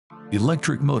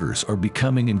Electric motors are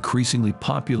becoming increasingly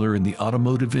popular in the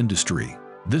automotive industry.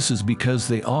 This is because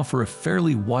they offer a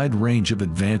fairly wide range of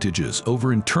advantages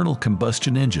over internal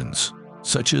combustion engines,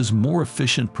 such as more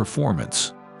efficient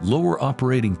performance, lower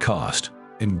operating cost,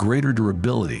 and greater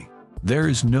durability. There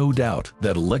is no doubt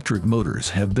that electric motors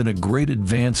have been a great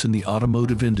advance in the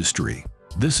automotive industry.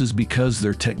 This is because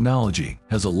their technology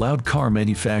has allowed car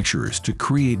manufacturers to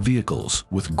create vehicles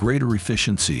with greater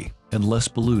efficiency and less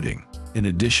polluting. In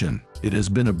addition, it has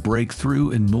been a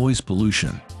breakthrough in noise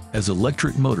pollution, as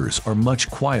electric motors are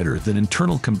much quieter than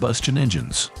internal combustion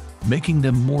engines, making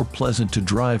them more pleasant to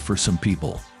drive for some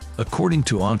people. According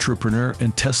to entrepreneur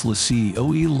and Tesla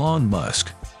CEO Elon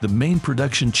Musk, the main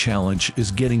production challenge is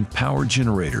getting power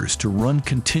generators to run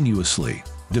continuously.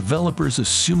 Developers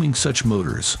assuming such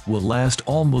motors will last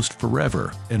almost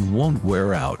forever and won't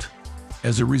wear out.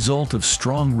 As a result of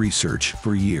strong research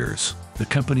for years, the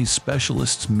company's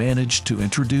specialists managed to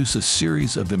introduce a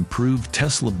series of improved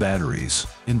Tesla batteries,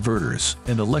 inverters,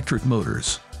 and electric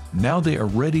motors. Now they are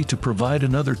ready to provide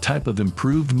another type of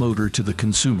improved motor to the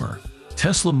consumer.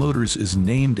 Tesla Motors is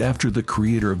named after the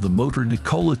creator of the motor,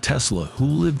 Nikola Tesla, who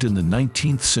lived in the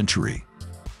 19th century.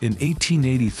 In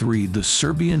 1883, the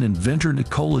Serbian inventor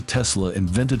Nikola Tesla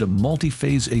invented a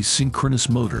multi-phase asynchronous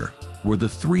motor, where the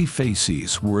three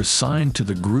phases were assigned to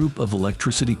the group of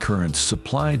electricity currents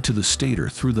supplied to the stator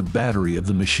through the battery of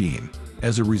the machine.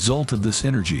 As a result of this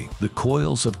energy, the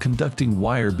coils of conducting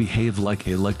wire behave like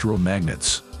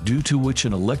electromagnets, due to which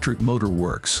an electric motor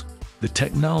works. The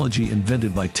technology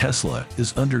invented by Tesla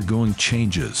is undergoing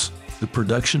changes. The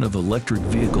production of electric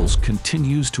vehicles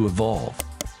continues to evolve.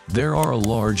 There are a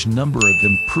large number of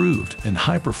improved and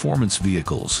high-performance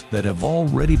vehicles that have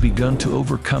already begun to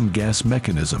overcome gas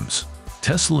mechanisms.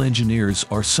 Tesla engineers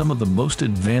are some of the most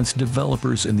advanced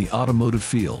developers in the automotive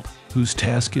field, whose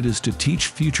task it is to teach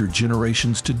future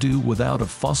generations to do without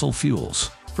fossil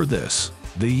fuels. For this,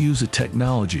 they use a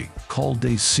technology called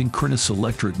a synchronous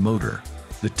electric motor.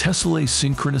 The Tesla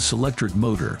synchronous electric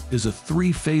motor is a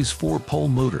three-phase four-pole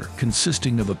motor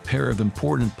consisting of a pair of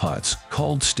important pots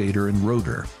called stator and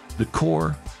rotor. The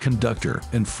core, conductor,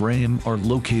 and frame are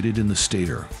located in the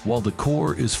stator, while the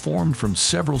core is formed from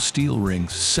several steel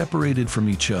rings separated from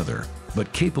each other,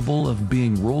 but capable of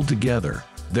being rolled together.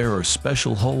 There are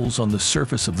special holes on the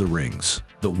surface of the rings.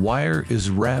 The wire is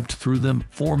wrapped through them,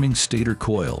 forming stator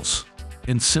coils.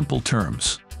 In simple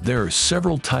terms, there are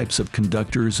several types of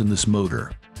conductors in this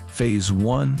motor: Phase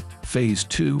 1, Phase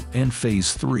 2, and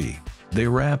Phase 3. They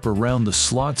wrap around the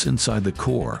slots inside the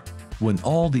core. When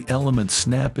all the elements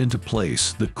snap into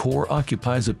place, the core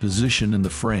occupies a position in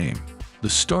the frame. The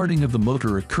starting of the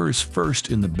motor occurs first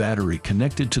in the battery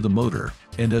connected to the motor,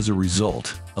 and as a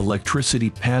result, electricity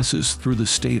passes through the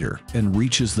stator and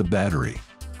reaches the battery.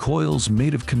 Coils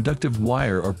made of conductive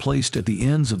wire are placed at the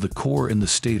ends of the core in the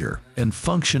stator and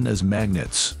function as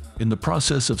magnets. In the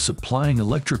process of supplying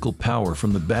electrical power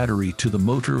from the battery to the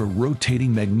motor, a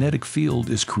rotating magnetic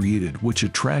field is created which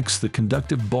attracts the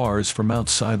conductive bars from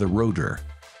outside the rotor.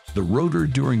 The rotor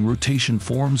during rotation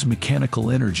forms mechanical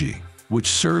energy, which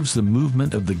serves the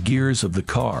movement of the gears of the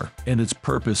car, and its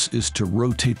purpose is to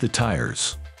rotate the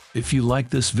tires. If you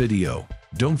like this video,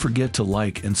 don't forget to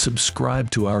like and subscribe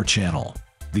to our channel.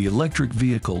 The electric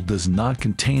vehicle does not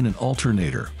contain an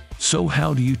alternator, so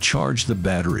how do you charge the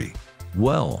battery?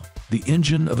 Well, the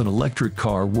engine of an electric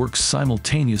car works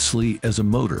simultaneously as a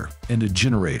motor and a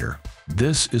generator.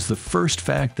 This is the first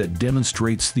fact that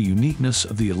demonstrates the uniqueness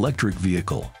of the electric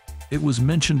vehicle. It was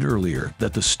mentioned earlier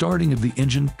that the starting of the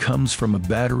engine comes from a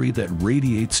battery that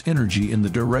radiates energy in the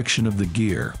direction of the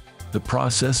gear. The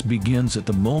process begins at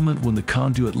the moment when the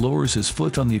conduit lowers his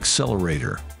foot on the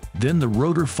accelerator. Then the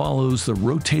rotor follows the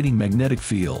rotating magnetic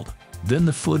field. Then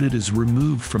the foot is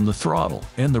removed from the throttle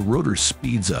and the rotor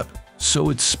speeds up.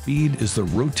 So its speed is the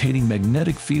rotating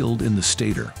magnetic field in the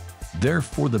stator.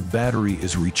 Therefore, the battery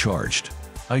is recharged.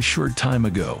 A short time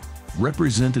ago,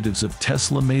 representatives of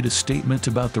Tesla made a statement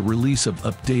about the release of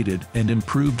updated and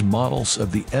improved models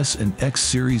of the S and X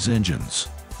series engines.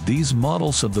 These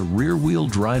models of the rear-wheel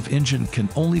drive engine can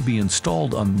only be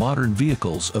installed on modern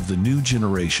vehicles of the new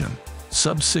generation.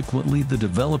 Subsequently, the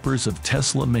developers of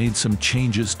Tesla made some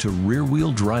changes to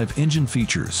rear-wheel drive engine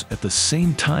features at the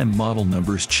same time model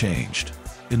numbers changed.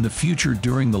 In the future,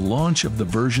 during the launch of the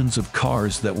versions of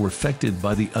cars that were affected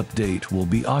by the update will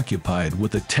be occupied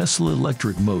with a Tesla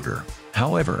electric motor.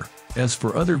 However, as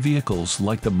for other vehicles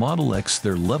like the Model X,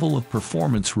 their level of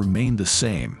performance remained the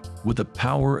same, with a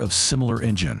power of similar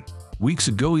engine. Weeks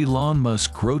ago, Elon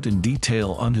Musk wrote in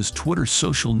detail on his Twitter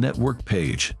social network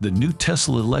page the new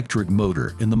Tesla electric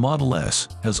motor in the Model S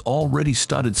has already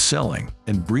started selling,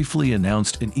 and briefly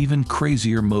announced an even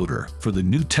crazier motor for the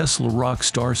new Tesla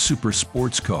Rockstar super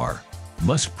sports car.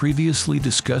 Musk previously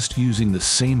discussed using the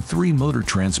same 3-motor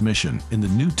transmission in the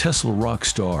new Tesla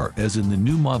Rockstar as in the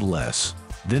new Model S.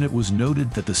 Then it was noted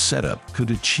that the setup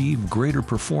could achieve greater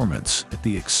performance at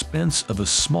the expense of a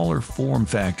smaller form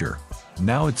factor.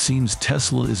 Now it seems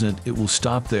Tesla it will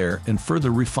stop there and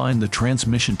further refine the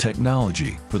transmission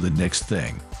technology for the next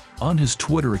thing. On his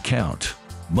Twitter account,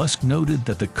 Musk noted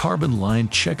that the carbon-lined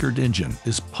checkered engine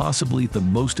is possibly the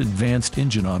most advanced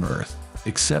engine on Earth,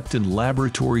 except in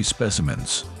laboratory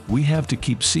specimens. We have to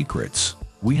keep secrets.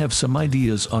 We have some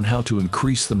ideas on how to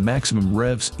increase the maximum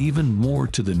revs even more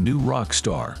to the new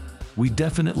Rockstar. We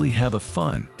definitely have a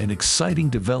fun and exciting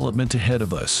development ahead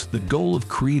of us. The goal of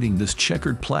creating this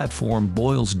checkered platform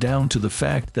boils down to the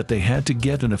fact that they had to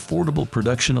get an affordable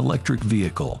production electric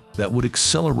vehicle that would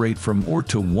accelerate from 0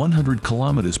 to 100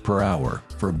 km per hour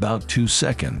for about 2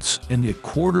 seconds, and the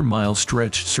quarter-mile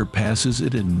stretch surpasses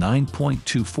it in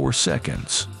 9.24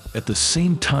 seconds. At the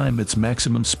same time, its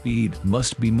maximum speed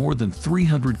must be more than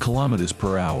 300 km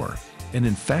per hour. And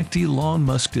in fact, Elon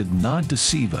Musk did not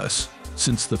deceive us,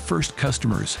 since the first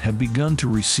customers have begun to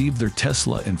receive their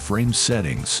Tesla in frame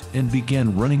settings and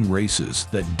began running races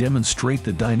that demonstrate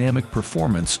the dynamic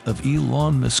performance of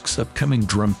Elon Musk's upcoming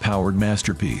drum-powered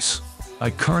masterpiece. A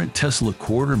current Tesla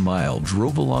quarter-mile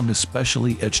drove along a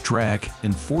specially etched track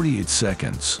in 48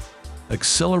 seconds.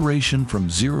 Acceleration from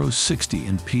 0-60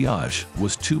 in Piage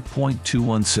was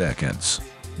 2.21 seconds.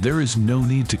 There is no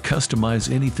need to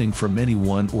customize anything from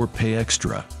anyone or pay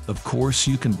extra. Of course,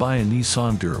 you can buy a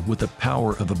Nissan Ter with a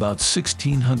power of about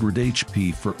 1600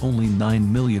 HP for only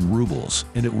 9 million rubles,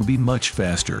 and it will be much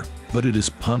faster, but it is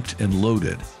pumped and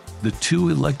loaded. The 2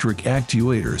 electric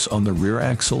actuators on the rear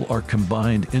axle are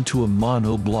combined into a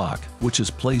mono block, which is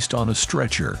placed on a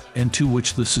stretcher, and to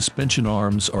which the suspension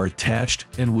arms are attached,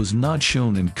 and was not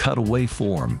shown in cutaway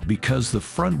form because the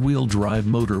front-wheel drive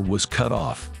motor was cut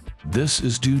off. This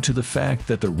is due to the fact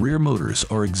that the rear motors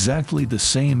are exactly the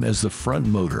same as the front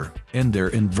motor, and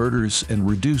their inverters and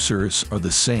reducers are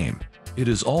the same. It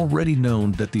is already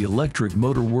known that the electric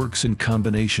motor works in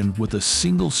combination with a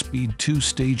single-speed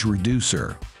 2-stage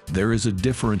reducer. There is a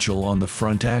differential on the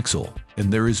front axle,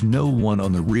 and there is no one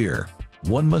on the rear.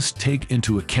 One must take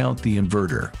into account the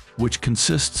inverter, which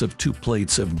consists of 2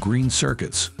 plates of green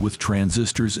circuits with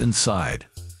transistors inside.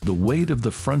 The weight of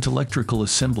the front electrical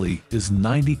assembly is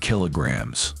 90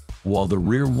 kilograms, while the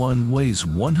rear one weighs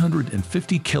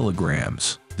 150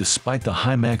 kilograms. Despite the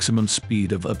high maximum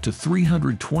speed of up to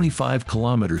 325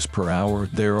 kilometers per hour,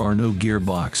 there are no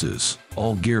gearboxes.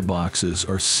 All gearboxes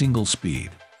are single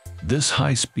speed. This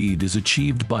high speed is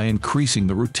achieved by increasing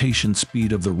the rotation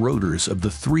speed of the rotors of the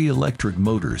 3 electric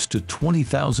motors to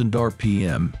 20,000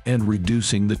 RPM and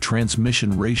reducing the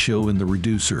transmission ratio in the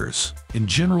reducers. In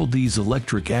general, these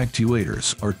electric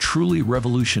actuators are truly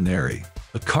revolutionary.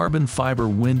 A carbon fiber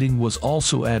winding was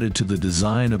also added to the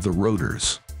design of the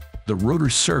rotors. The rotor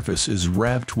surface is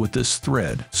wrapped with this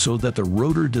thread so that the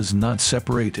rotor does not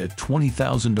separate at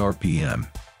 20,000 RPM.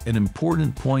 An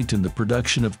important point in the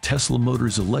production of Tesla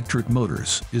Motors electric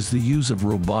motors is the use of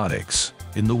robotics.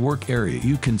 In the work area,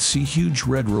 you can see huge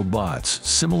red robots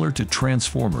similar to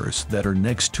transformers that are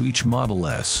next to each Model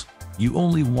S. You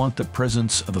only want the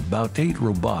presence of about 8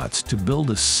 robots to build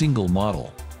a single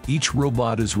model. Each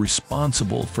robot is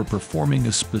responsible for performing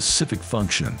a specific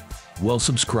function. Well,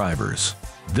 subscribers,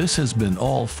 this has been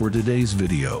all for today's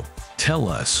video. Tell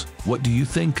us, what do you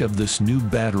think of this new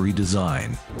battery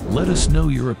design? Let us know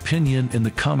your opinion in the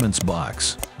comments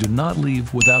box. Do not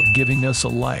leave without giving us a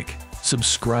like.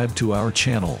 Subscribe to our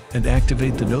channel and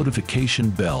activate the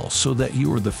notification bell so that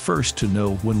you are the first to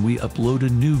know when we upload a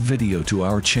new video to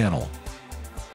our channel.